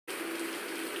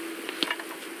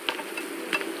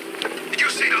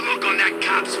see the look on that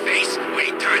cop's face when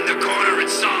he turned the corner and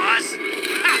saw us?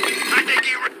 Ha! I think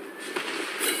he...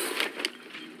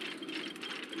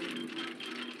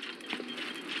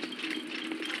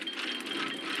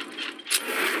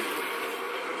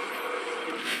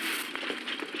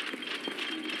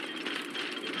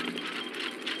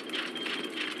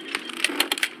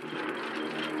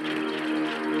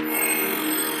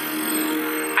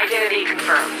 Identity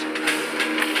confirmed.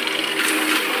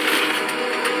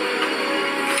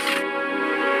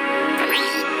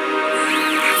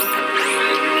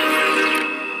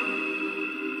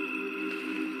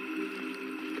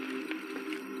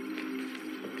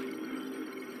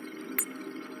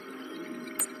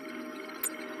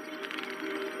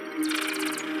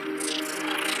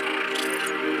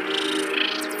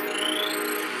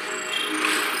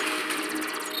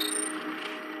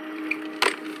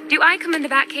 Do I come in the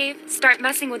Batcave, start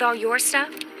messing with all your stuff?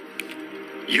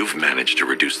 You've managed to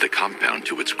reduce the compound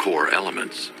to its core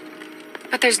elements.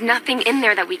 But there's nothing in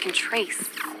there that we can trace.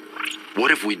 What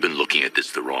if we'd been looking at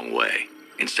this the wrong way?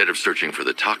 Instead of searching for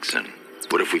the toxin,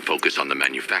 what if we focus on the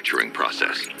manufacturing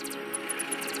process?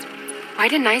 Why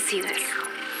didn't I see this?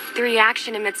 The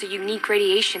reaction emits a unique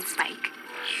radiation spike.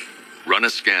 Run a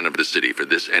scan of the city for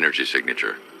this energy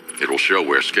signature. It'll show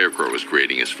where Scarecrow is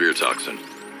creating his fear toxin.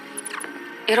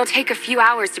 It'll take a few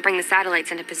hours to bring the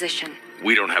satellites into position.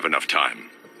 We don't have enough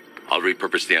time. I'll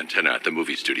repurpose the antenna at the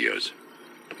movie studios.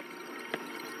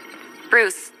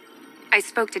 Bruce, I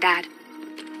spoke to Dad.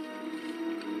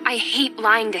 I hate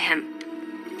lying to him.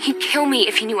 He'd kill me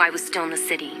if he knew I was still in the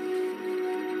city.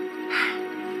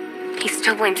 He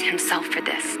still blames himself for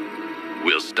this.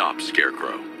 We'll stop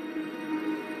Scarecrow.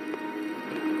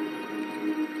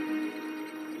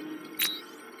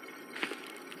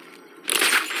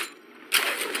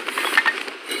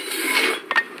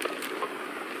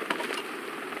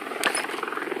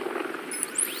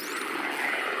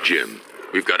 Jim,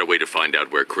 we've got a way to find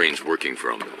out where Crane's working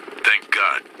from. Thank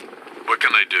God. What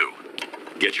can I do?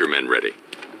 Get your men ready.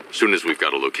 Soon as we've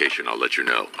got a location, I'll let you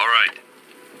know. All right.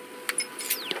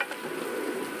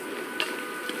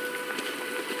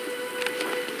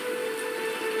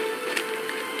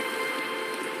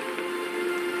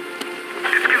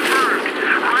 It's confirmed.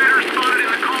 Rider spotted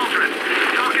in the cauldron.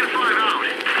 Falcon 5 out.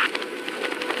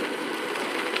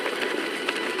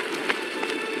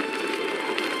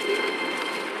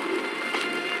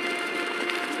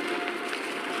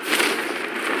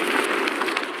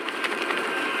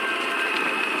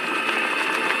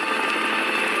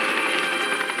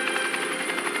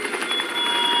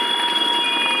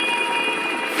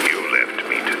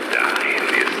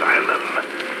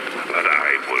 But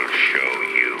I will show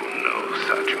you no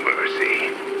such mercy.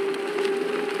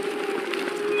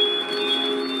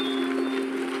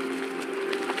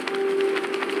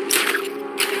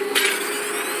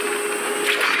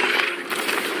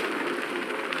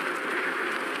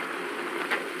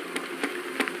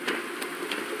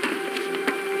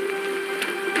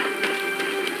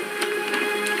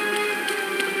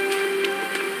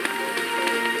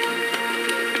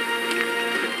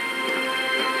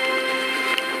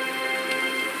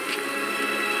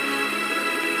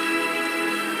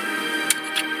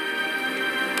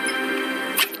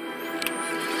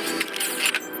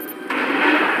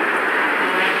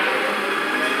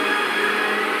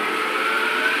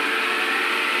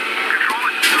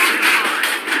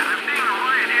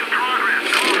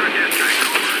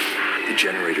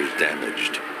 Generator's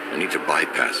damaged. I need to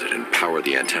bypass it and power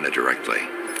the antenna directly.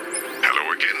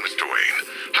 Hello again, Mr. Wayne.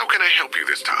 How can I help you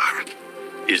this time?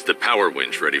 Is the power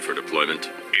winch ready for deployment?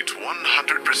 It's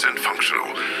 100%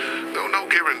 functional, though no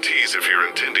guarantees if you're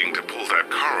intending to pull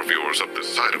that car of yours up the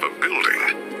side of a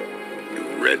building.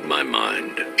 You read my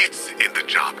mind. It's in the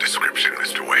job description,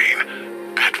 Mr.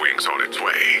 Wayne. Batwing's on its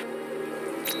way.